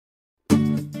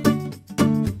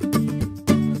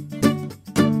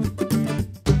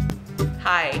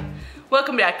Hi,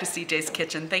 welcome back to CJ's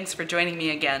Kitchen. Thanks for joining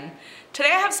me again. Today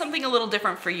I have something a little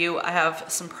different for you. I have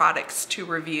some products to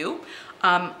review.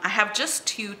 I have just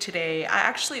two today. I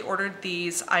actually ordered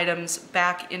these items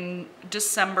back in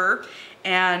December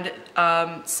and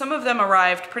some of them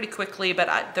arrived pretty quickly,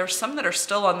 but there's some that are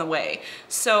still on the way.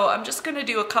 So I'm just gonna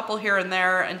do a couple here and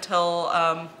there until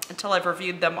I've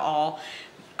reviewed them all.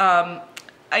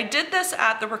 I did this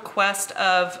at the request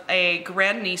of a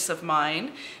grandniece of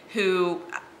mine who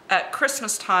at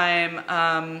Christmas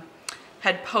time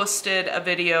had posted a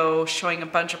video showing a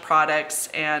bunch of products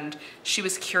and she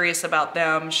was curious about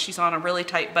them. She's on a really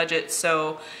tight budget,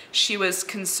 so she was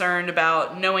concerned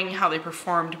about knowing how they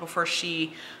performed before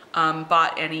she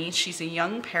bought any. She's a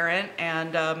young parent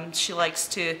and she likes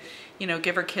to, you know,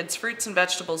 give her kids fruits and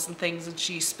vegetables and things, and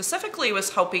she specifically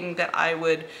was hoping that I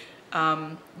would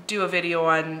do a video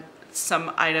on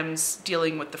some items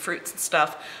dealing with the fruits and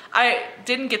stuff. I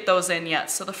didn't get those in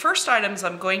yet. So the first items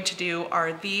I'm going to do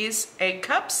are these egg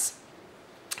cups.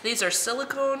 These are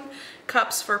silicone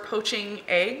cups for poaching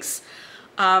eggs.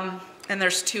 And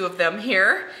there's two of them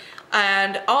here.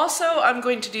 And also I'm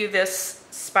going to do this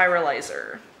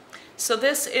spiralizer. So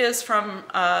this is from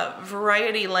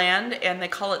Variety Land and they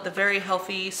call it the Very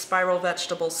Healthy Spiral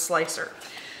Vegetable Slicer.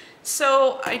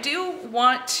 So I do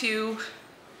want to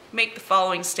make the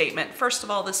following statement. First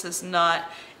of all, this is not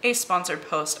a sponsored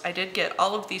post. I did get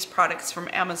all of these products from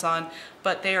Amazon,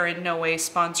 but they are in no way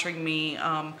sponsoring me.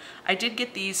 I did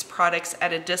get these products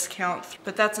at a discount,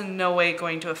 but that's in no way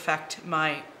going to affect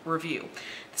my review.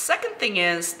 The second thing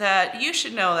is that you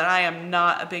should know that I am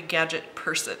not a big gadget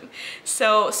person.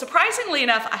 So surprisingly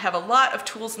enough, I have a lot of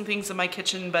tools and things in my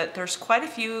kitchen, but there's quite a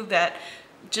few that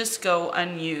just go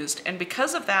unused. And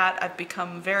because of that, I've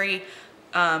become very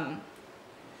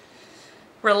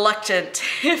reluctant,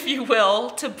 if you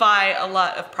will, to buy a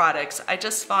lot of products. I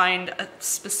just find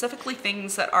specifically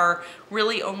things that are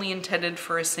really only intended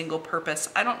for a single purpose.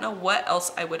 I don't know what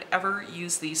else I would ever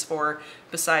use these for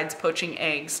besides poaching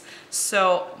eggs.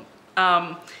 So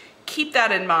keep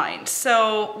that in mind.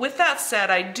 So with that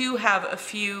said, I do have a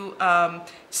few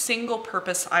single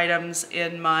purpose items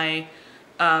in my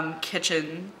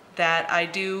kitchen that I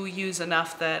do use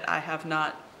enough that I have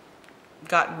not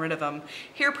gotten rid of them.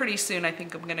 Here pretty soon I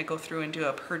think I'm gonna go through and do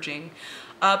a purging.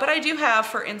 But I do have,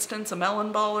 for instance, a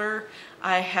melon baller.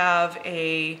 I have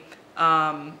a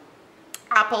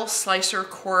apple slicer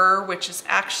corer, which is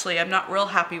actually, I'm not real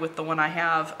happy with the one I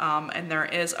have, and there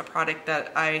is a product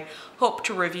that I hope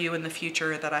to review in the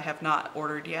future that I have not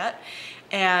ordered yet.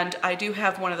 And I do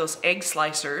have one of those egg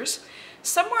slicers.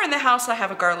 Somewhere in the house I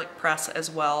have a garlic press as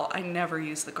well. I never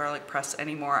use the garlic press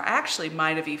anymore. I actually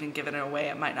might have even given it away.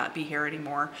 It might not be here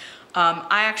anymore.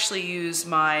 I actually use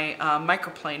my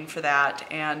microplane for that,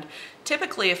 and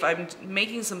typically if I'm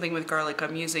making something with garlic,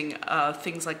 I'm using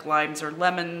things like limes or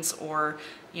lemons or,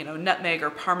 you know, nutmeg or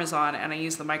Parmesan, and I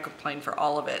use the microplane for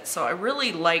all of it. So I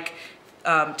really like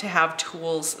to have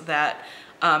tools that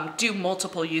do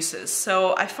multiple uses.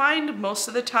 So I find most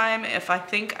of the time if I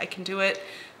think I can do it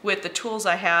with the tools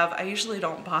I have, I usually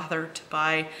don't bother to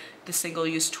buy the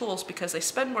single-use tools because they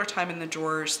spend more time in the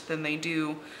drawers than they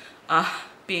do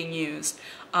being used.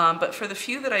 But for the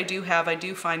few that I do have, I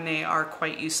do find they are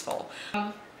quite useful.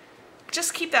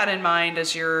 Just keep that in mind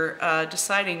as you're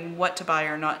deciding what to buy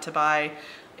or not to buy,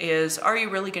 is are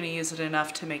you really going to use it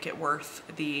enough to make it worth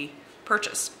the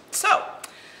purchase? So,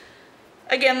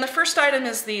 again, the first item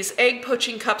is these egg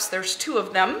poaching cups. There's two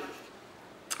of them.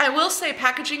 I will say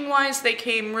packaging wise, they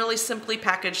came really simply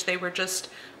packaged. They were just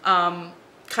kind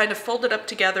of folded up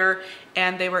together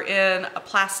and they were in a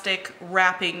plastic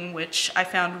wrapping, which I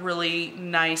found really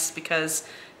nice because,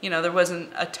 you know, there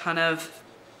wasn't a ton of,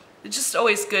 it's just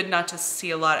always good not to see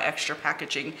a lot of extra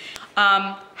packaging.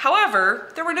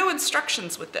 However, there were no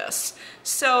instructions with this.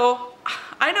 So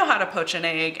I know how to poach an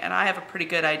egg and I have a pretty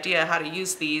good idea how to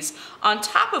use these. On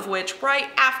top of which, right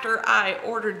after I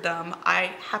ordered them,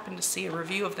 I happened to see a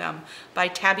review of them by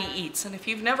Tabby Eats. And if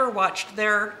you've never watched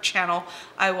their channel,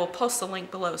 I will post the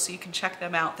link below so you can check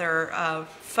them out. They're a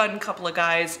fun couple of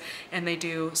guys and they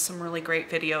do some really great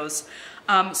videos.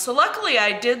 So luckily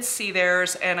I did see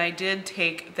theirs and I did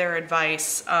take their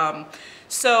advice.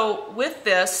 So with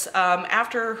this,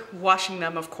 after washing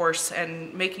them, of course,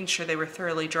 and making sure they were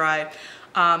thoroughly dry,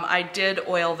 I did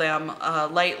oil them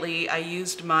lightly. I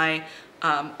used my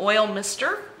oil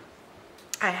mister.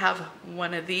 I have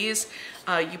one of these.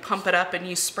 You pump it up and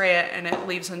you spray it and it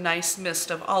leaves a nice mist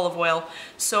of olive oil.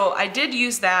 So I did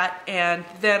use that and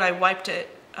then I wiped it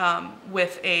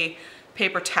with a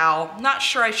paper towel. Not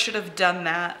sure I should have done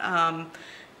that.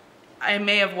 I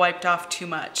may have wiped off too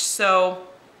much. So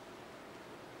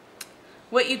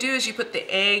what you do is you put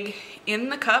the egg in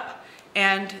the cup,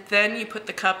 and then you put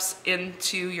the cups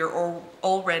into your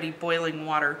already boiling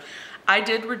water. I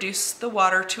did reduce the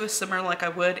water to a simmer like I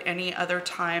would any other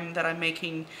time that I'm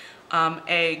making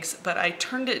eggs, but I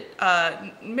turned it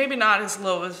maybe not as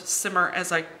low a simmer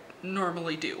as I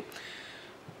normally do.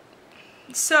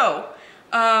 So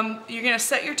you're gonna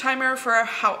set your timer for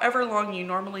however long you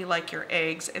normally like your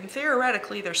eggs, and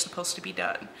theoretically they're supposed to be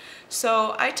done.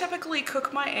 So I typically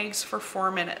cook my eggs for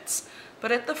 4 minutes,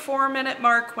 but at the 4-minute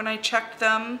mark when I checked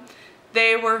them,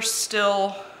 they were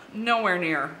still nowhere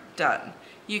near done.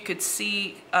 You could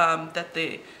see that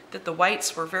the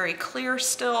whites were very clear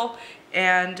still,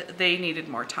 and they needed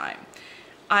more time.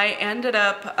 I ended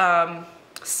up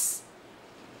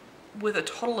with a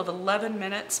total of 11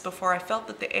 minutes before I felt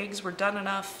that the eggs were done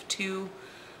enough to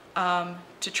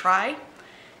try.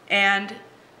 And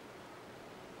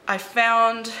I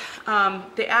found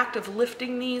the act of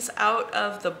lifting these out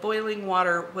of the boiling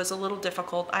water was a little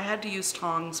difficult. I had to use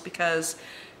tongs because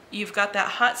you've got that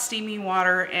hot steamy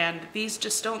water, and these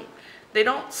just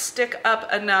don't stick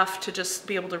up enough to just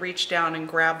be able to reach down and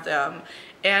grab them.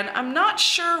 And I'm not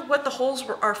sure what the holes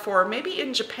are for. Maybe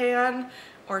in Japan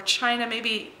or China,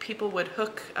 maybe people would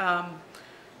hook a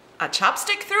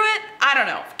chopstick through it. I don't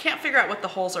know. Can't figure out what the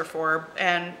holes are for,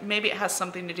 and maybe it has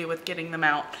something to do with getting them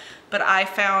out. But I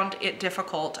found it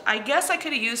difficult. I guess I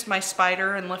could have used my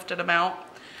spider and lifted them out.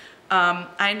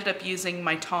 I ended up using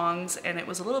my tongs, and it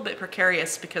was a little bit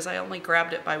precarious because I only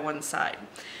grabbed it by one side.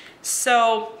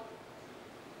 So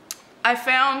I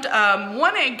found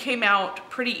one egg came out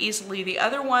pretty easily. The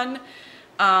other one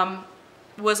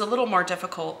was a little more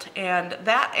difficult, and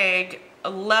that egg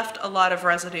left a lot of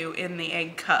residue in the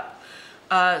egg cup.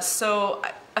 So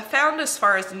I found, as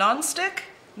far as nonstick,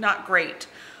 not great.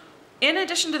 In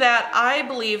addition to that, I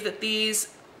believe that these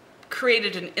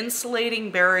created an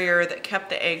insulating barrier that kept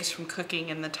the eggs from cooking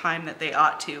in the time that they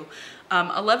ought to.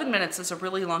 11 minutes is a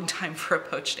really long time for a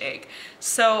poached egg.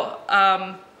 So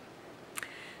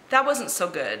that wasn't so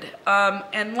good.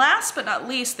 And last but not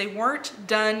least, they weren't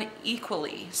done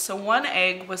equally. So one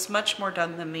egg was much more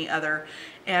done than the other.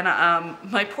 And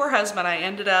my poor husband, I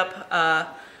ended up,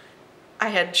 I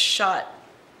had shot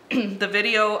the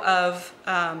video of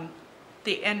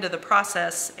the end of the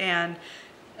process and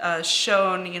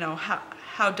shown, you know,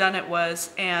 how done it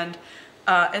was, and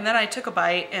then I took a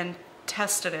bite and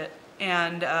tested it,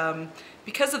 and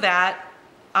because of that,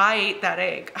 I ate that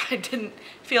egg. I didn't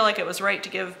feel like it was right to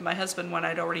give my husband one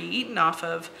I'd already eaten off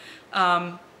of,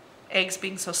 eggs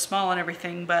being so small and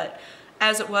everything, but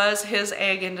as it was, his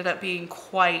egg ended up being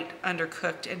quite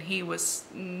undercooked, and he was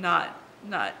not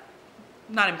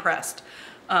impressed.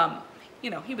 You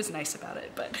know, he was nice about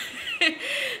it, but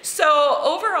so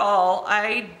overall,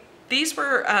 these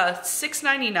were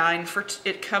 $6.99 for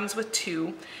it comes with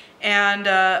 2, and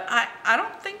I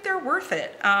don't think they're worth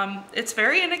it. It's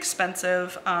very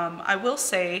inexpensive. I will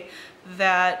say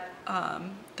that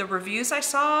the reviews I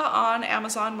saw on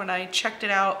Amazon when I checked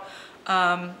it out,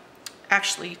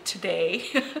 actually today,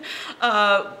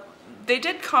 they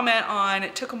did comment on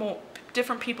it. Took them.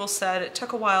 Different people said it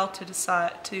took a while to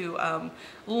decide to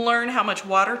learn how much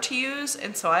water to use,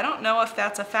 and so I don't know if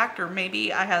that's a factor.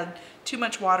 Maybe I had too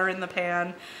much water in the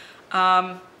pan.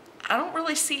 I don't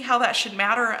really see how that should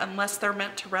matter unless they're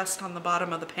meant to rest on the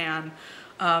bottom of the pan,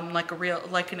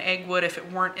 like an egg would if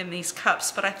it weren't in these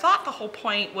cups. But I thought the whole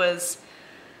point was,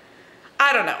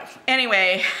 I don't know.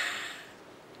 Anyway,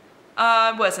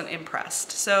 I wasn't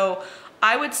impressed. So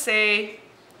I would say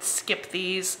skip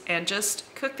these and just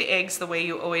cook the eggs the way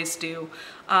you always do.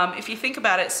 If you think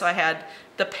about it, so I had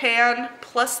the pan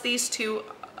plus these 2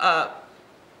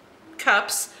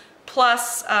 cups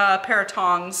plus a pair of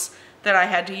tongs that I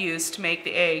had to use to make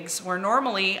the eggs, where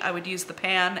normally I would use the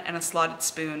pan and a slotted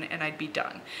spoon and I'd be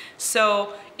done.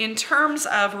 So in terms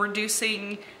of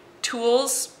reducing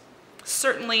tools,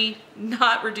 certainly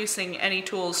not reducing any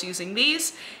tools using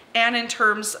these, and in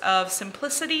terms of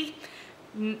simplicity,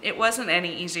 it wasn't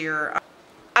any easier.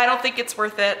 I don't think it's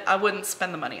worth it. I wouldn't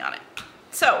spend the money on it.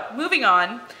 So moving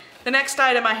on, the next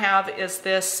item I have is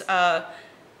this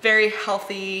very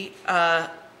healthy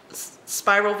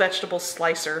spiral vegetable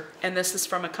slicer, and this is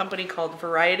from a company called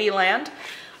Variety Land.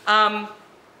 My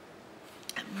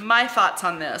thoughts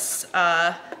on this,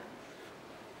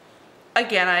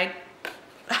 again, I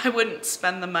wouldn't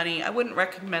spend the money. I wouldn't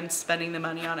recommend spending the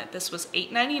money on it. This was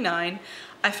 $8.99.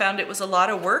 I found it was a lot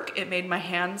of work. It made my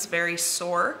hands very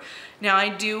sore. Now I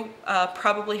do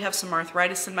probably have some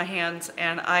arthritis in my hands,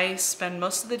 and I spend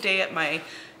most of the day at my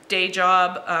day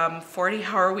job,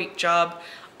 40-hour-a-week job,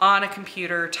 on a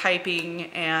computer, typing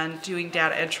and doing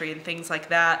data entry and things like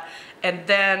that. And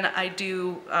then I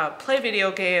do play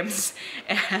video games,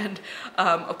 and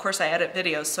of course I edit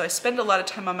videos. So I spend a lot of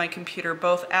time on my computer,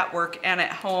 both at work and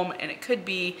at home, and it could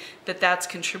be that that's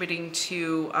contributing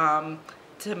to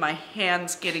my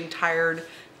hands getting tired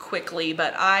quickly,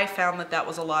 but I found that that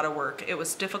was a lot of work. It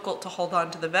was difficult to hold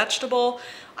on to the vegetable.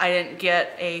 I didn't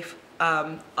get a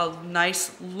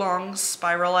nice long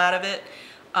spiral out of it.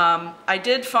 I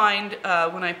did find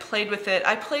when I played with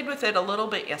it a little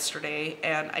bit yesterday,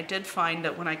 and I did find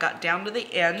that when I got down to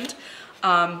the end,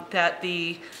 that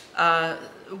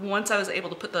once I was able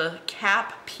to put the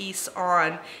cap piece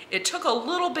on, it took a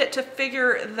little bit to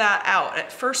figure that out.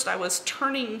 At first I was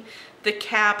turning the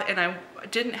cap and I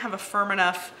didn't have a firm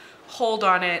enough hold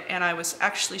on it, and I was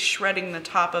actually shredding the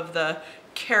top of the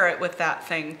carrot with that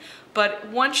thing. But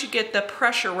once you get the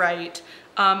pressure right,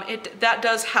 that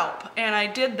does help. And I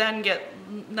did then get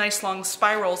nice long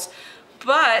spirals,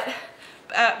 but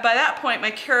by that point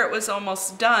my carrot was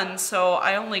almost done, so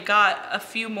I only got a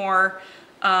few more,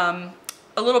 a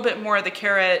little bit more of the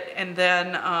carrot, and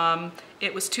then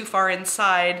it was too far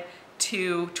inside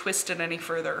to twist it any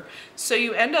further. So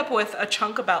you end up with a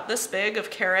chunk about this big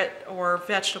of carrot or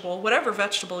vegetable, whatever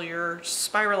vegetable you're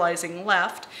spiralizing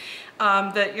left,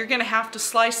 that you're gonna have to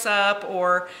slice up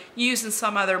or use in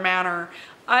some other manner.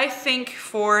 I think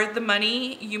for the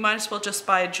money, you might as well just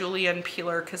buy a julienne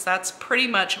peeler, because that's pretty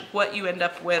much what you end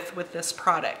up with this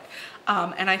product.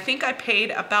 And I think I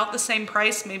paid about the same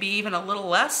price, maybe even a little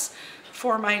less,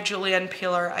 for my julienne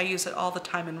peeler. I use it all the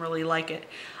time and really like it.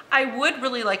 I would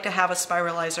really like to have a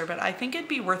spiralizer, but I think it'd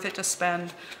be worth it to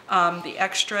spend the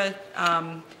extra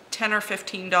 $10 or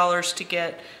 $15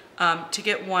 to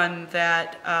get one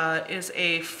that is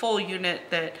a full unit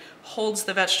that holds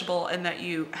the vegetable and that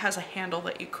has a handle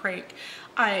that you crank.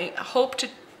 I hope to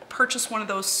purchase one of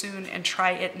those soon and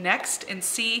try it next and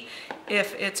see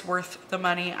if it's worth the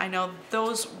money. I know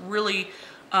those really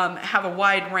have a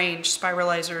wide range,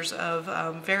 spiralizers,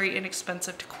 of very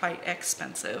inexpensive to quite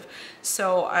expensive.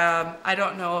 So I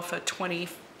don't know if a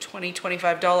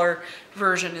 $25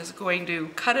 version is going to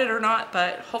cut it or not,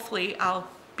 but hopefully I'll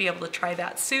be able to try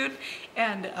that soon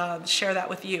and share that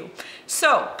with you.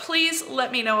 So please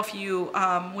let me know if you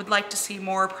would like to see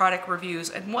more product reviews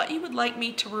and what you would like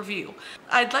me to review.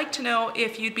 I'd like to know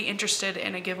if you'd be interested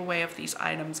in a giveaway of these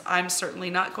items. I'm certainly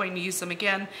not going to use them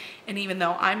again, and even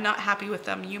though I'm not happy with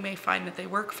them, you may find that they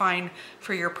work fine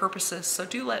for your purposes. So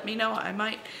do let me know. I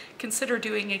might consider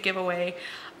doing a giveaway.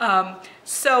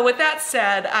 So with that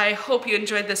said, I hope you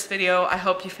enjoyed this video. I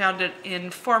hope you found it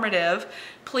informative.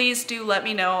 Please do let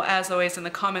me know, as always, in the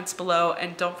comments below,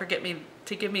 and don't forget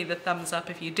to give me the thumbs up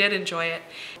if you did enjoy it.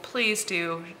 Please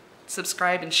do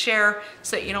subscribe and share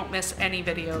so that you don't miss any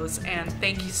videos. And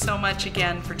thank you so much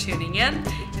again for tuning in.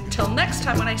 Until next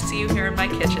time when I see you here in my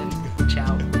kitchen.